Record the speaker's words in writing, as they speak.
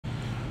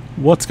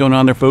What's going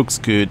on there, folks?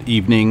 Good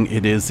evening.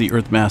 It is the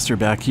Earthmaster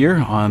back here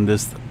on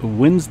this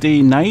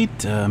Wednesday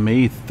night,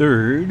 May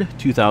 3rd,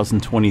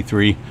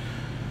 2023.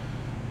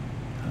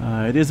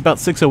 It is about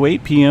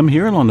 6:08 p.m.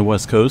 here along the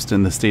west coast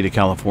in the state of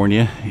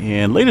California,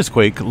 and latest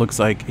quake looks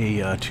like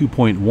a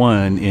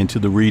 2.1 into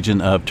the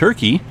region of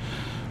Turkey.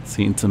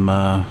 Seeing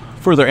some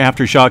further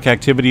aftershock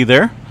activity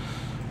there.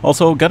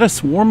 Also got a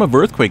swarm of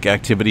earthquake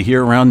activity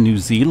here around New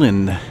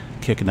Zealand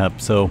kicking up,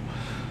 so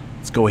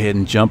let's go ahead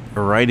and jump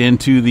right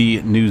into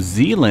the New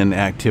Zealand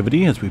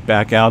activity as we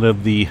back out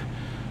of the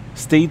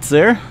states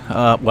there.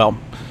 Well,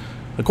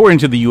 according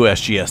to the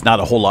USGS, not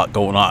a whole lot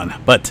going on,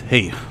 but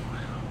hey,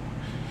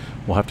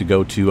 we'll have to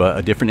go to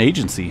a different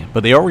agency.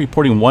 But they are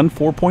reporting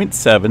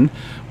 4.7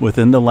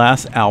 within the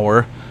last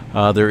hour.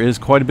 There is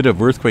quite a bit of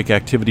earthquake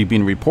activity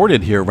being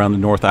reported here around the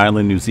North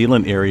Island, New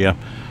Zealand area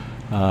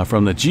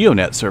from the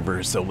GeoNet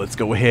servers. So let's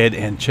go ahead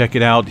and check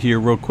it out here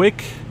real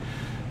quick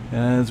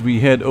as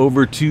we head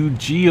over to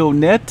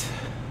GeoNet,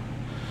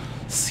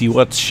 see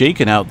what's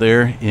shaking out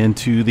there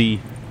into the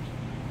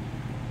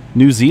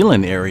New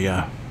Zealand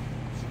area.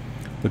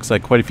 Looks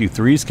like quite a few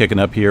threes kicking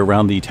up here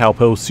around the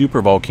Taupo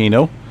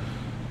supervolcano.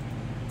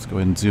 Let's go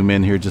ahead and zoom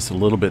in here just a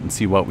little bit and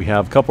see what we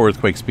have. A couple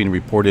earthquakes being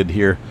reported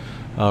here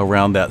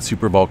around that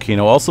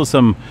supervolcano. Also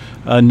some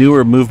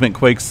newer movement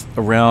quakes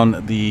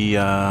around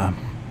the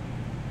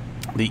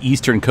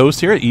eastern coast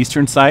here,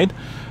 eastern side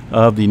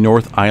of the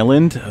North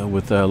Island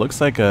with looks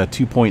like a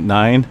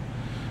 2.9,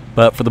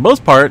 but for the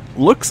most part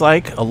looks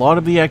like a lot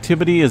of the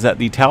activity is at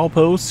the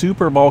Taupo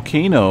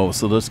supervolcano.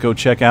 So let's go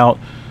check out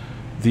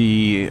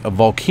the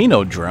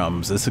volcano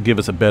drums. This will give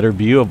us a better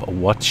view of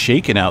what's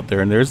shaking out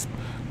there, and there's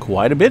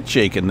quite a bit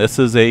shaking. This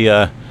is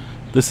the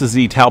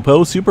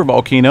Taupo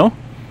supervolcano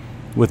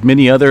with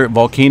many other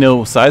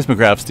volcano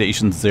seismograph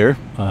stations there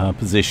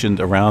positioned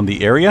around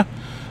the area,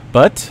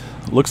 but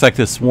looks like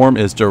this swarm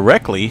is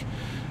directly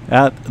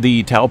at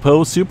the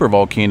Taupo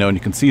supervolcano, and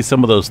you can see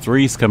some of those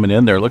threes coming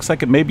in there. Looks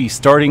like it may be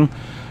starting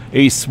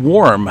a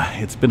swarm.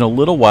 It's been a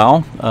little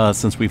while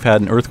since we've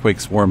had an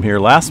earthquake swarm here.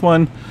 Last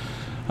one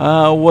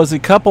was a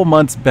couple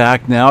months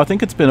back now. I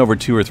think it's been over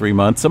 2 or 3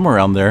 months, somewhere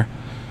around there.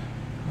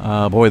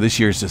 Boy, this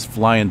year's just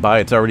flying by.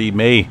 It's already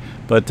May,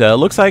 but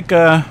looks like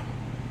in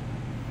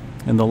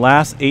the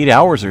last 8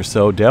 hours or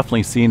so,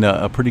 definitely seen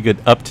a pretty good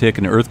uptick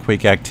in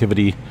earthquake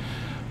activity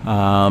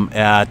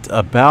at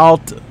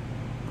about,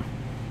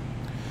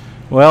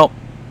 well,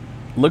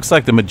 looks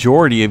like the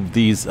majority of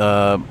these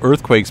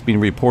earthquakes being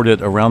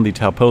reported around the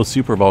Taupo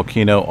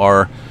supervolcano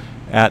are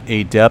at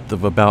a depth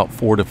of about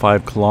 4 to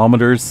 5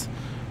 kilometers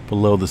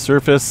below the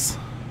surface.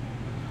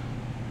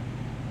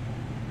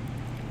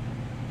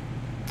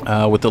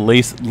 With the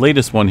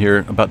latest one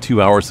here about 2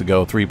 hours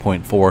ago,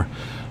 3.4.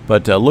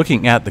 But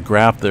looking at the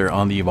graph there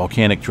on the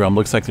volcanic drum,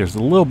 looks like there's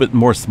a little bit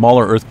more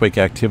smaller earthquake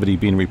activity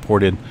being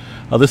reported.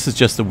 This is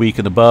just the week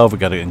and above. We've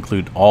got to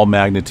include all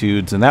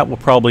magnitudes, and that will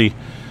probably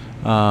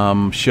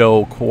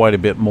show quite a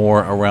bit more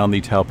around the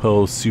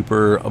Taupo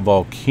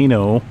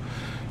supervolcano.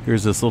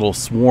 Here's this little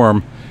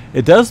swarm.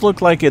 It does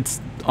look like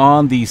it's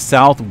on the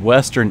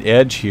southwestern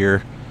edge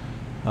here,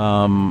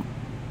 away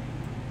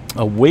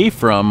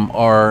from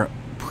our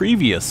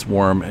previous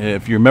swarm.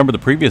 If you remember, the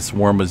previous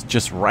swarm was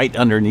just right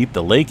underneath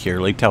the lake here,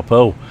 Lake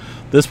Taupo.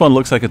 This one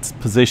looks like it's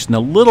positioned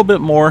a little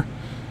bit more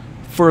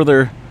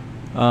further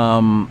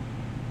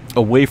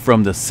away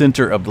from the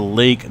center of the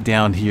lake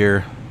down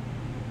here.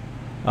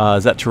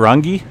 Is that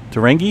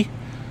Tarangi?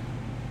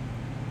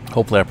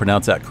 Hopefully I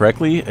pronounced that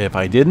correctly. If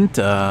I didn't,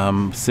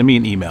 send me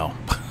an email.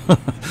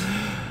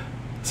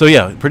 So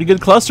yeah, pretty good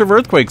cluster of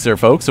earthquakes there,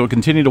 folks. So we'll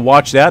continue to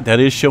watch that. That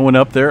is showing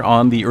up there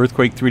on the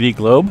Earthquake 3D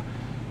globe.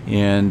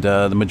 And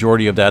the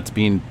majority of that's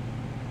being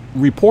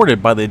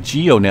reported by the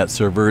GeoNet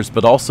servers,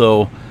 but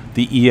also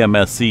the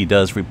EMSC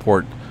does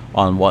report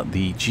on what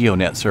the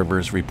GeoNet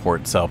servers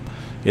report. So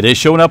it is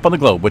showing up on the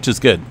globe, which is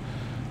good.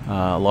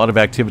 A lot of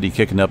activity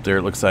kicking up there,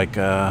 it looks like,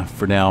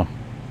 for now.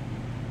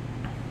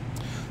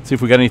 See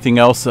if we got anything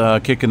else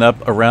kicking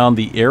up around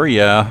the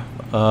area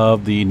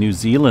of the New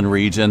Zealand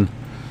region.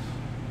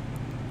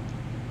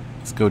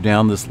 Let's go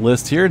down this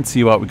list here and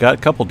see what we got. A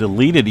couple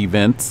deleted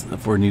events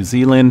for New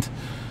Zealand.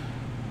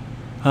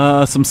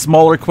 Some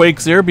smaller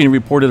quakes there being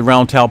reported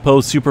around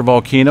Taupo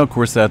supervolcano. Of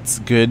course, that's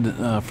good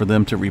for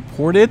them to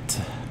report it.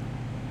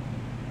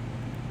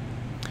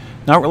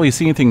 Not really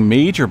seeing anything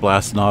major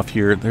blasting off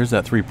here. There's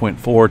that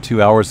 3.4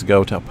 2 hours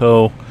ago.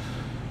 Taupo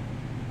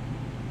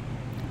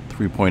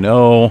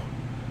 3.0.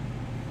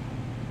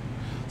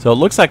 So it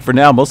looks like for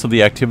now most of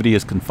the activity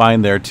is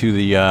confined there to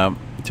the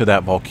to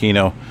that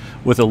volcano,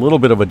 with a little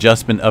bit of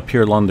adjustment up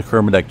here along the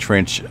Kermadec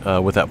Trench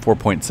with that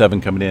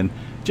 4.7 coming in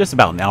just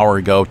about an hour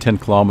ago, 10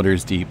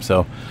 kilometers deep.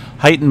 So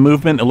heightened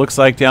movement, it looks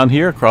like, down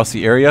here across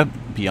the area.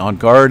 Be on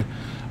guard.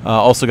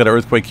 Also got an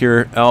earthquake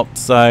here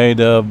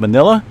outside of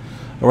Manila.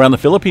 Around the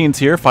Philippines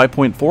here,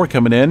 5.4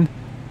 coming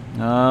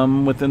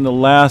in within the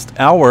last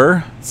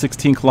hour,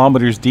 16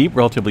 kilometers deep,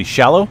 relatively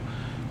shallow.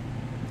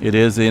 It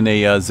is in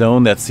a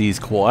zone that sees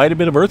quite a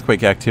bit of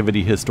earthquake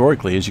activity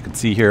historically, as you can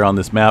see here on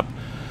this map.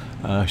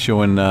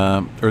 showing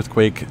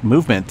earthquake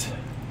movement.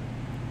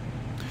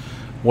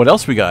 What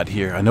else we got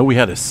here? I know we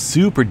had a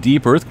super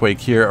deep earthquake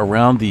here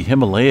around the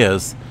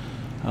Himalayas.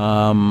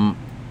 Doesn't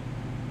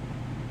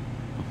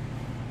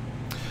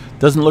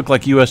look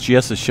like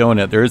USGS is showing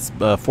it. There's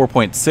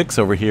 4.6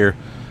 over here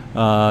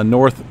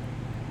north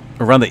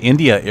around the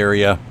India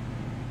area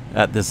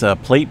at this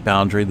plate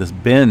boundary, this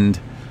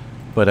bend.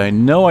 But I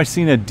know I've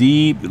seen a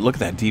deep, look at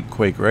that deep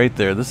quake right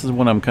there. This is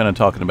what I'm kind of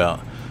talking about,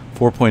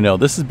 4.0.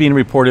 This is being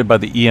reported by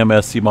the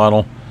EMSC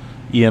model,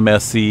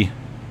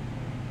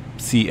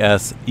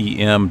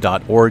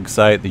 EMSCSEM.org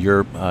site, the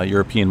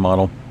European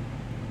model.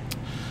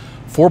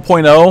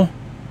 4.0,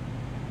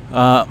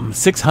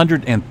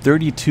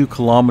 632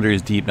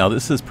 kilometers deep. Now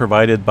this is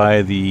provided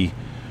by the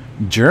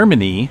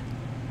Germany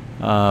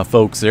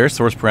folks there.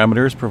 Source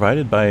parameters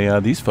provided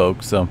by these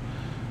folks. So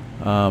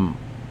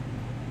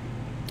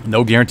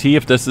no guarantee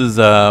if this is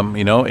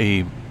you know,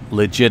 a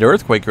legit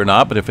earthquake or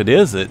not, but if it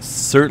is, it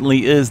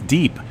certainly is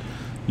deep.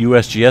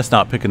 USGS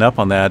not picking up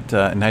on that,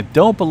 and I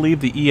don't believe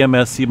the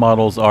EMSC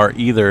models are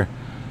either.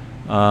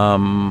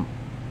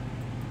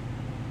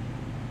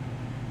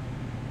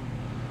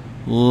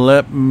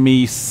 Let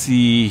me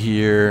see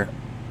here.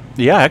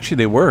 Yeah, actually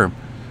they were.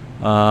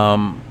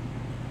 About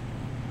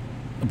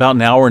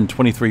an hour and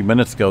 23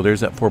 minutes ago,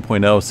 there's that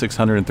 4.0,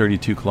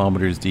 632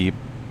 kilometers deep.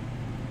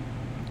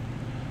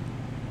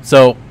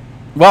 So,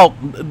 well,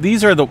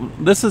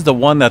 this is the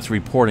one that's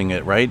reporting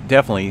it, right?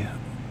 Definitely.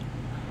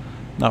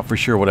 Not for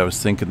sure what I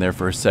was thinking there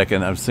for a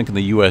second. I was thinking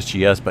the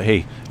USGS, but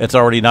hey, it's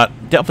already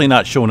definitely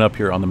not showing up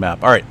here on the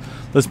map. All right,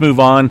 let's move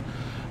on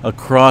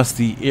across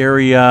the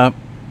area.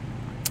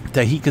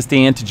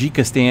 Tajikistan,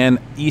 Tajikistan,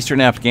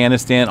 Eastern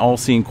Afghanistan, all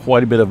seeing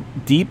quite a bit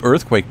of deep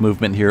earthquake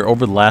movement here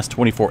over the last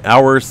 24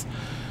 hours.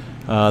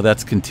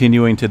 That's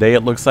continuing today.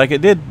 It looks like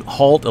it did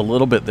halt a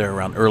little bit there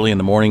around early in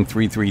the morning,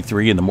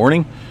 3:33 in the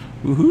morning.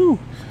 Woohoo!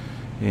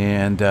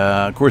 And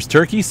of course,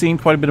 Turkey seeing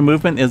quite a bit of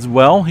movement as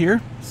well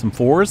here. Some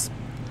 4s.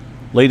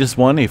 Latest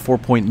one, a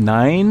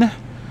 4.9.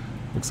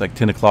 Looks like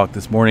 10 o'clock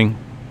this morning.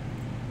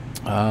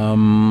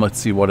 Let's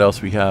see what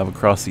else we have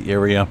across the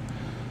area.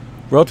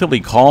 Relatively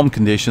calm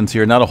conditions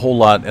here. Not a whole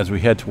lot as we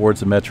head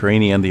towards the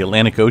Mediterranean. The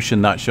Atlantic Ocean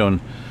not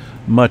showing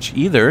much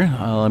either.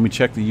 Let me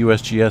check the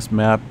USGS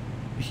map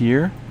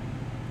here.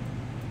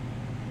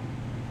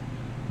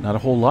 Not a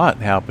whole lot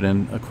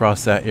happening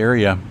across that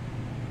area.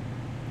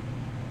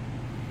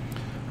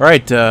 All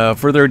right,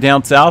 further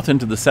down south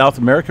into the South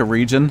America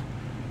region.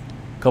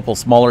 A couple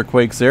smaller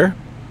quakes there.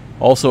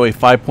 Also a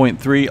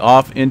 5.3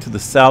 off into the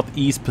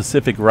southeast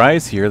Pacific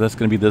rise here. That's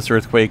going to be this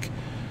earthquake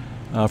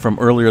from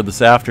earlier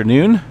this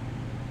afternoon.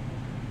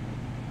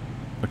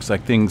 Looks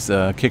like things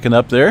kicking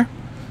up there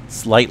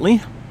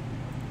slightly.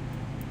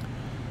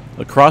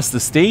 Across the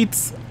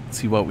states, let's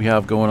see what we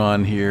have going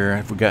on here.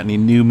 If we got any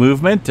new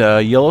movement.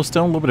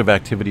 Yellowstone, a little bit of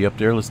activity up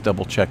there. Let's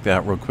double check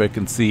that real quick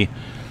and see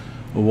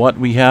what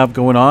we have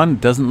going on.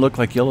 Doesn't look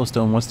like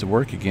Yellowstone wants to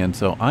work again,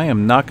 so I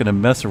am not going to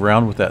mess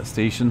around with that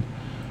station.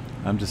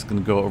 I'm just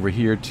going to go over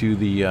here to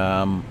the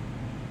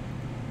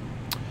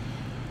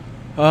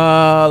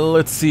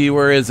let's see,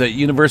 where is it?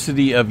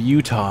 University of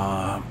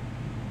Utah.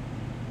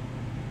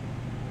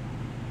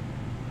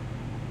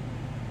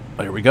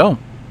 There we go.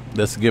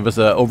 This will give us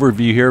an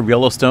overview here of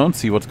Yellowstone,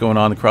 see what's going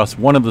on across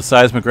one of the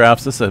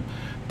seismographs. This will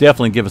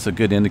definitely give us a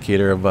good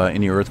indicator of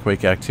any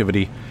earthquake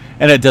activity.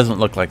 And it doesn't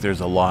look like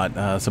there's a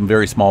lot. Some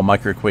very small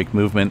microquake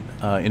movement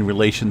in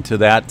relation to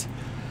that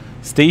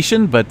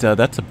station, but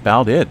that's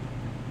about it.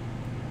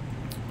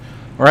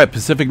 All right,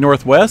 Pacific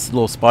Northwest, a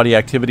little spotty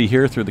activity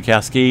here through the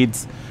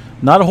Cascades.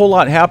 Not a whole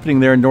lot happening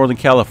there in Northern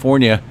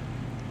California.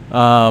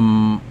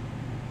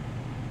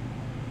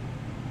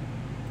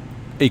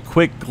 A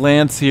quick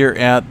glance here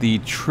at the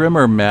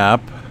tremor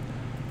map.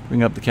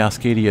 Bring up the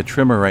Cascadia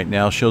tremor right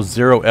now. Shows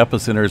 0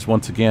 epicenters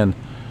once again.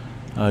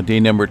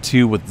 Day number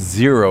 2 with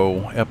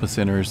 0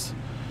 epicenters.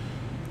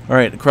 All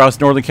right, across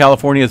Northern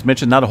California, as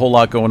mentioned, not a whole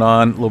lot going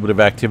on. A little bit of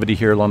activity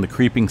here along the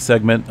creeping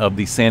segment of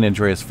the San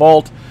Andreas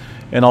Fault,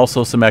 and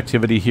also some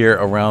activity here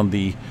around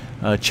the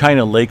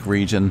China Lake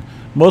region.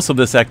 Most of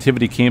this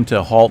activity came to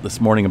a halt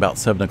this morning about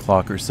 7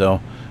 o'clock or so,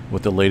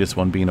 with the latest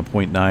one being a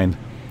 0.9.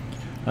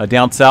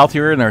 Down south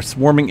here in our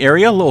swarming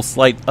area, a little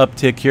slight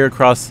uptick here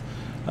across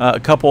a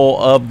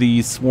couple of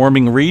the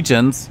swarming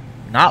regions.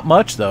 Not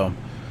much, though.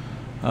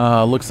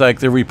 Looks like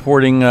they're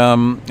reporting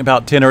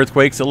about 10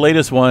 earthquakes. The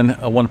latest one,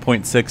 a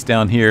 1.6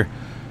 down here,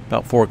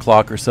 about 4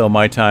 o'clock or so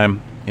my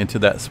time, into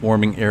that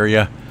swarming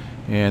area.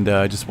 And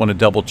I just want to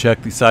double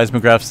check the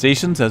seismograph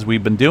stations as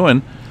we've been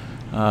doing,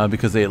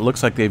 because it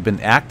looks like they've been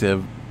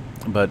active,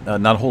 but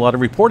not a whole lot of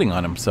reporting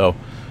on them. So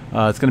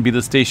it's going to be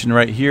the station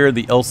right here,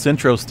 the El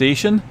Centro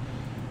station.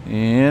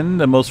 And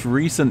the most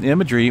recent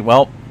imagery,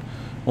 well,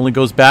 only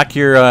goes back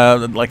here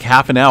like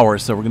half an hour,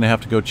 so we're going to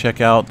have to go check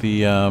out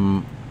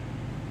the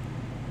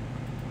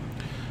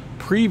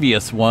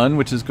previous one,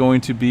 which is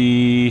going to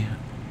be,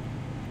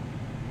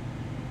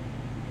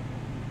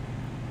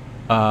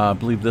 I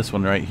believe this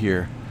one right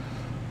here.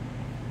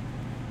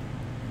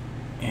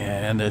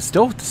 And and it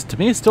still, to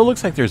me, it still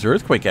looks like there's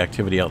earthquake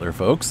activity out there,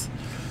 folks.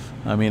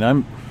 I mean,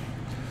 I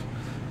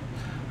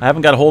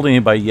haven't got a hold of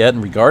anybody yet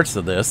in regards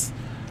to this,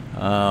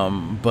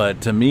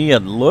 but to me, it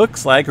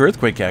looks like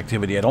earthquake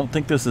activity. I don't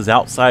think this is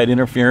outside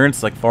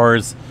interference, like far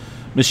as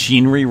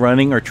machinery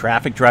running or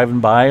traffic driving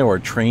by or a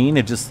train.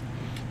 It just,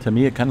 to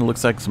me, it kind of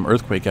looks like some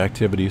earthquake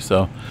activity.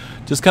 So,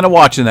 just kind of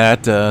watching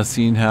that,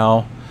 seeing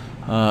how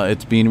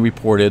it's being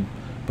reported.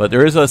 But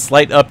there is a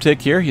slight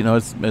uptick here, you know,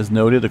 as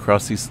noted,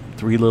 across these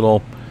three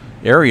little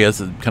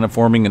areas, kind of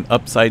forming an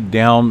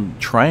upside-down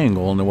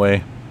triangle in a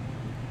way.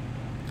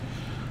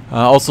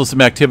 Also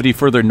some activity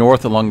further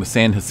north along the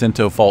San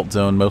Jacinto fault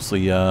zone,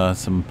 mostly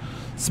some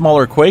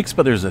smaller quakes,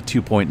 but there's a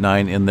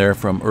 2.9 in there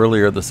from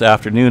earlier this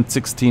afternoon,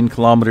 16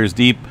 kilometers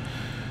deep.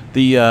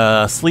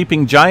 The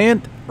sleeping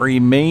giant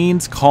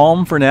remains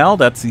calm for now.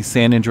 That's the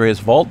San Andreas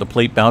Fault, the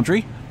plate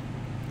boundary.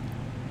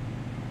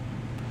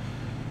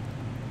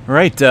 All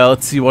right,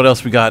 let's see what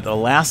else we got.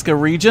 Alaska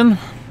region.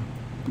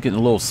 Getting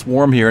a little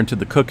swarm here into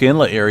the Cook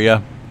Inlet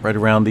area, right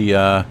around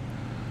the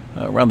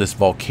around this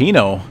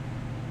volcano.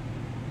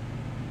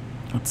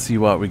 Let's see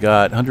what we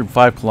got.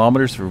 105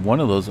 kilometers for one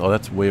of those. Oh,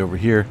 that's way over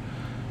here.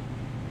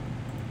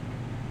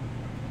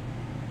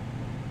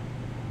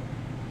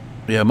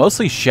 Yeah,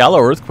 mostly shallow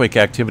earthquake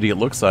activity, it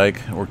looks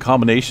like, or a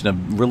combination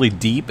of really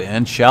deep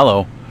and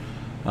shallow.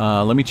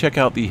 Let me check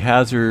out the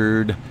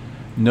hazard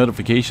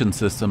notification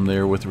system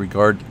there with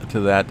regard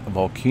to that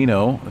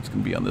volcano. It's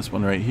going to be on this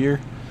one right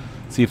here.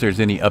 See if there's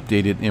any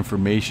updated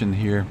information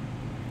here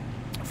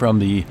from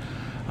the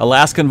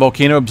Alaskan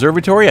Volcano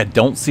Observatory. I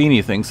don't see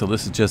anything, so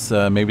this is just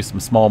maybe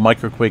some small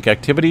microquake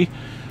activity.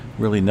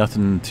 Really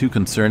nothing too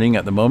concerning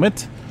at the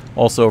moment.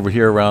 Also over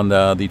here around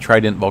the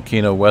Trident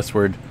Volcano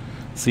westward,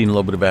 seeing a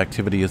little bit of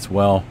activity as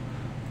well.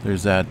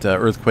 There's that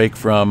earthquake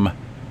from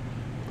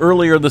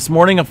earlier this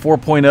morning, a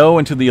 4.0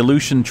 into the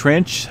Aleutian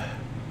Trench.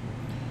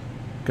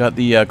 Got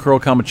the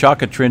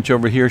Kuril-Kamchatka Trench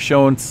over here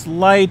showing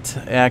slight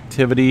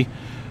activity.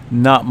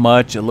 Not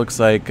much. It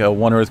looks like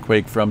one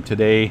earthquake from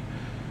today.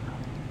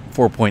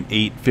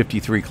 4.8,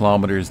 53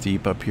 kilometers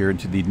deep up here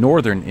into the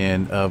northern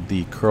end of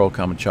the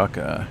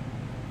Kuril-Kamchatka.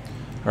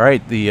 All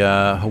right, the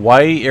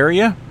Hawaii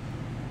area.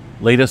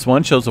 Latest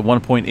one shows a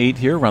 1.8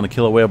 here around the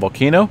Kilauea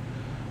volcano.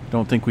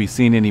 Don't think we've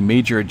seen any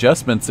major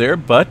adjustments there,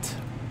 but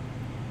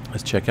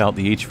let's check out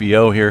the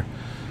HVO here.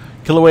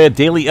 Kilauea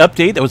daily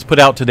update that was put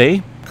out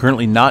today.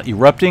 Currently not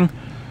erupting.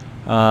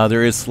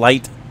 There is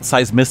slight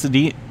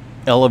seismicity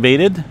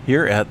elevated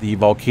here at the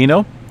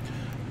volcano.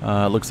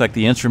 Looks like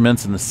the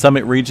instruments in the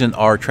summit region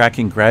are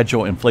tracking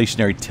gradual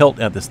inflationary tilt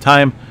at this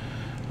time.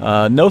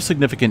 No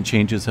significant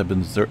changes have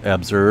been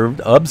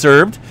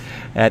observed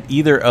at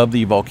either of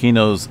the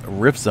volcano's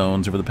rift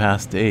zones over the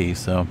past day.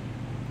 So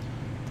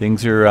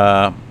things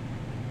are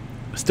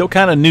still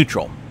kind of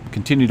neutral.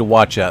 Continue to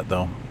watch that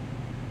though.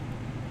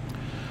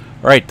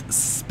 All right,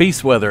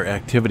 space weather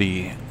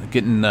activity.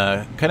 Getting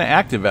kind of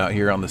active out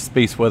here on the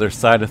space weather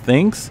side of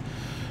things.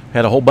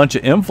 Had a whole bunch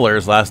of M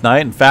flares last night.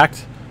 In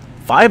fact,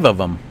 5 of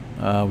them.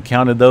 We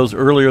counted those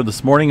earlier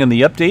this morning in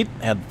the update.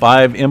 Had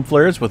 5 M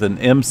flares with an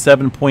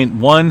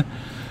M7.1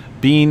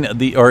 being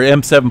the, or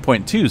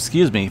M7.2,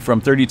 excuse me, from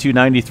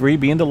 3293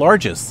 being the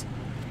largest.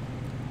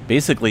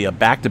 Basically a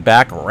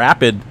back-to-back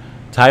rapid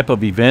type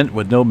of event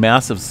with no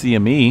massive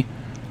CME.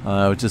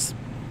 Just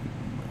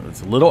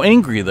it's a little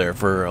angry there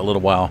for a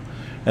little while.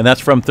 And that's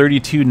from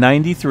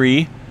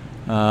 3293.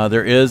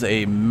 There is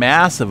a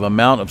massive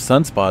amount of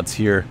sunspots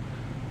here.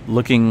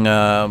 Looking,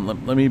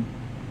 let me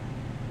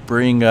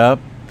bring up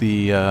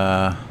the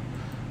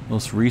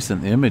most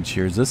recent image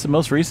here. Is this the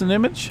most recent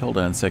image? Hold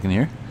on a second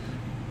here.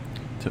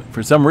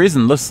 For some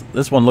reason,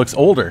 this one looks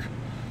older.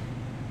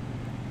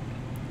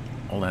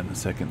 Hold on a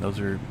second. Those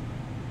are...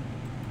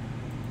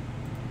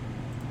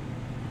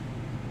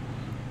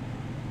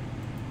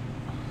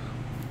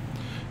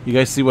 You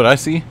guys see what I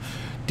see?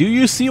 Do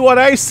you see what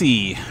I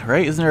see?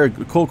 Right? Isn't there a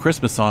cool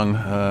Christmas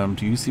song?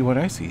 Do you see what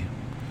I see?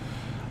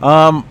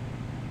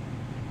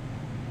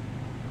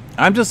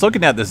 I'm just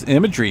looking at this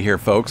imagery here,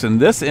 folks, and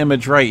this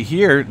image right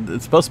here,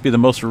 it's supposed to be the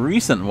most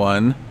recent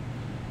one.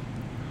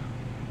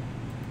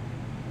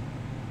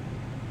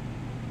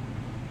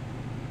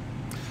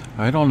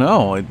 I don't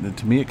know.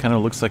 To me, it kind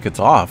of looks like it's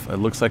off. It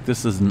looks like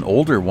this is an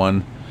older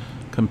one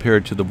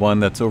compared to the one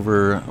that's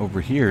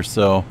over here.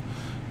 So,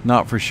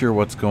 not for sure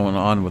what's going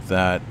on with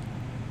that.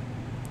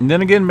 And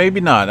then again,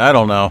 maybe not. I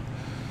don't know.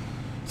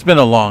 It's been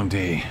a long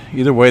day.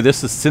 Either way,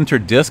 this is center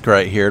disk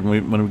right here. And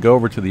when we go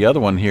over to the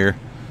other one here,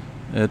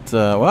 it's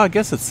well, I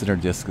guess it's center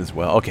disk as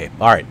well. Okay,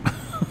 all right.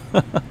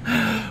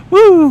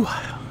 Woo,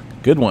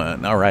 good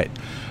one. All right,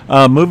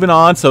 moving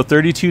on. So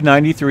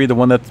 3293, the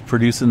one that's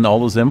producing all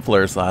those M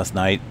flares last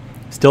night,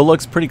 still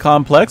looks pretty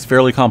complex,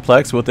 fairly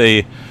complex, with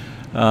a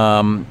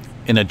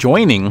an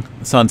adjoining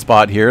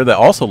sunspot here that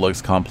also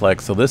looks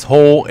complex. So this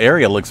whole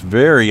area looks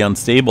very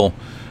unstable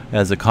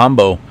as a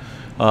combo.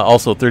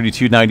 Also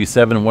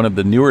 3297, one of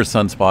the newer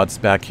sunspots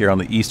back here on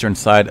the eastern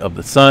side of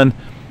the sun,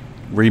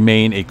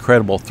 remain a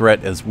credible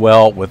threat as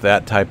well with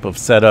that type of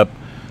setup.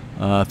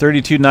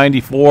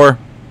 3294,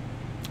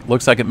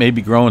 Looks like it may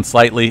be growing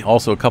slightly.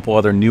 Also a couple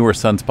other newer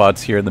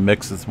sunspots here in the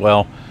mix as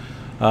well.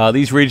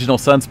 These regional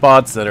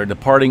sunspots that are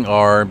departing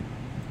are,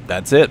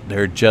 that's it,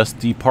 they're just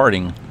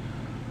departing.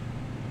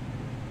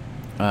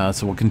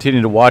 So we'll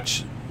continue to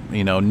watch,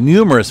 you know,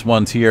 numerous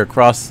ones here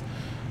across,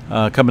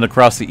 coming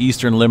across the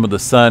eastern limb of the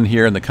sun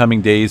here in the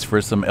coming days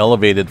for some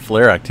elevated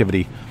flare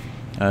activity.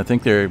 I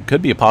think there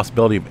could be a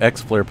possibility of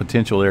X-flare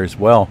potential there as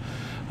well.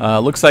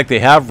 Looks like they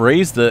have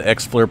raised the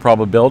X-flare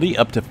probability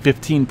up to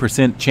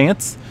 15%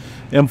 chance.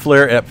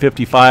 M-flare at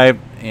 55,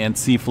 and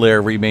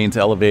C-flare remains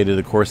elevated,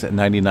 of course, at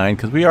 99,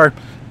 because we are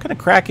kind of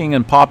cracking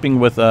and popping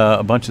with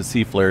a bunch of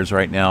C-flares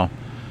right now.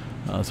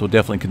 So we'll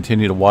definitely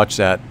continue to watch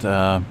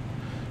that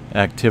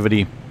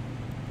activity.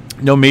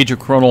 No major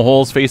coronal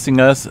holes facing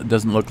us. It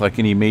doesn't look like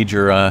any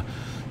major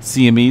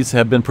CMEs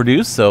have been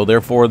produced, so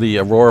therefore the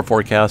aurora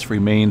forecast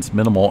remains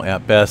minimal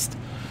at best.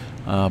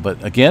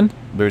 But again,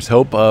 there's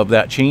hope of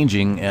that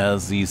changing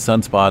as these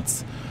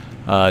sunspots,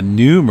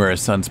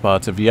 numerous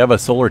sunspots. If you have a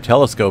solar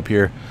telescope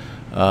here,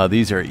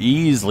 these are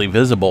easily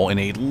visible in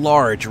a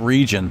large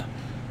region.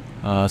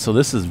 So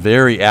this is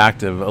very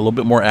active, a little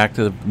bit more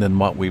active than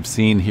what we've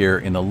seen here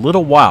in a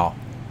little while.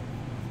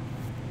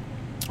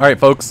 All right,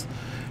 folks,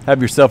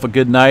 have yourself a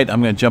good night.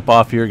 I'm going to jump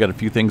off here. Got a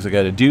few things I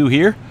got to do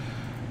here.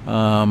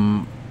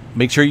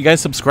 Make sure you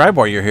guys subscribe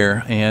while you're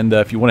here, and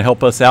if you want to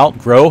help us out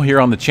grow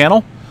here on the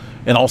channel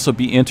and also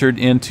be entered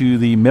into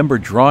the member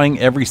drawing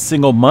every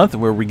single month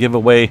where we give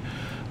away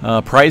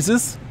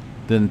prizes,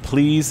 then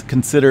please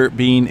consider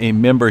being a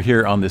member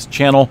here on this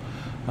channel.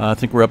 I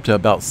think we're up to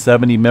about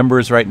 70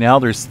 members right now.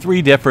 There's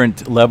 3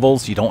 different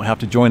levels. You don't have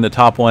to join the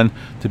top one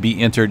to be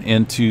entered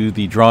into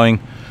the drawing.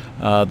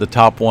 The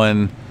top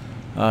one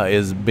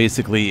is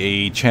basically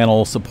a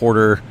channel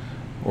supporter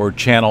or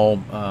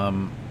channel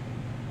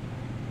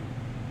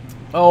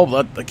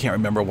I can't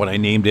remember what I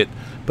named it,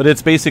 but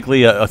it's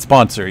basically a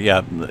sponsor.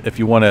 Yeah, if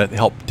you want to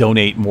help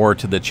donate more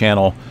to the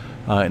channel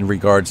in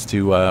regards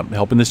to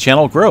helping this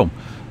channel grow.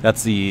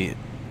 That's the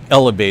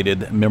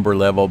elevated member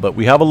level, but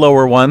we have a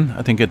lower one.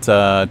 I think it's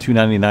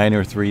 $2.99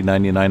 or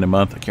 $3.99 a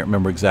month. I can't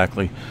remember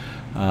exactly,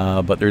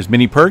 but there's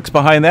many perks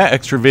behind that,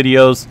 extra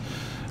videos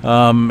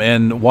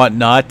and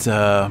whatnot,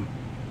 and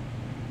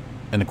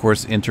of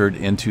course entered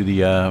into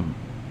the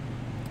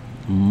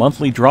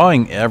monthly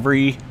drawing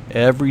every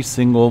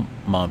single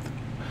month.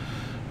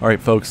 All right,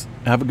 folks,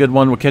 have a good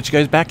one. We'll catch you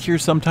guys back here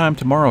sometime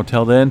tomorrow.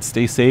 Till then,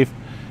 stay safe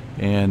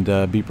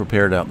and be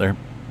prepared out there.